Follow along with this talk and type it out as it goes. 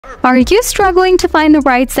Are you struggling to find the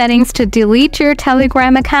right settings to delete your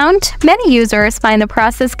Telegram account? Many users find the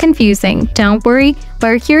process confusing. Don't worry,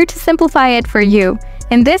 we're here to simplify it for you.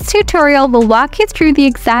 In this tutorial, we'll walk you through the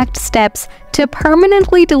exact steps to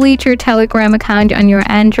permanently delete your Telegram account on your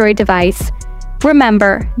Android device.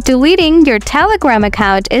 Remember, deleting your Telegram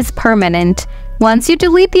account is permanent. Once you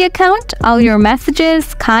delete the account, all your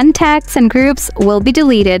messages, contacts, and groups will be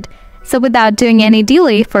deleted. So without doing any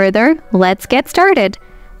delay further, let's get started.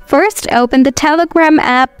 First, open the Telegram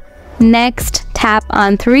app. Next, tap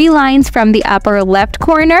on 3 lines from the upper left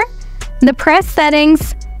corner. Press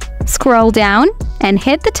Settings, scroll down, and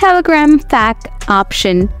hit the Telegram FAQ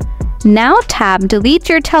option. Now tap Delete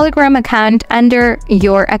your Telegram account under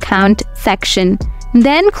Your Account section.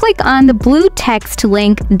 Then click on the blue text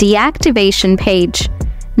link Deactivation page.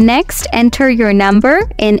 Next, enter your number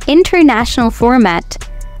in international format.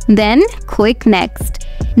 Then click Next.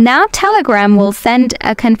 Now Telegram will send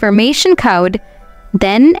a confirmation code.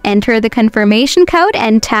 Then enter the confirmation code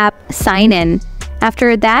and tap Sign In.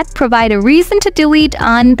 After that, provide a reason to delete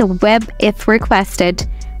on the web if requested.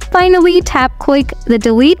 Finally, click the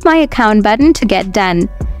Delete My Account button to get done.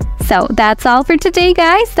 So that's all for today,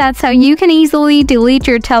 guys. That's how you can easily delete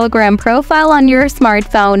your Telegram profile on your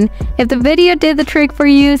smartphone. If the video did the trick for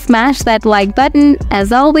you, smash that like button.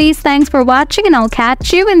 As always, thanks for watching and I'll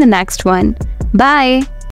catch you in the next one. Bye!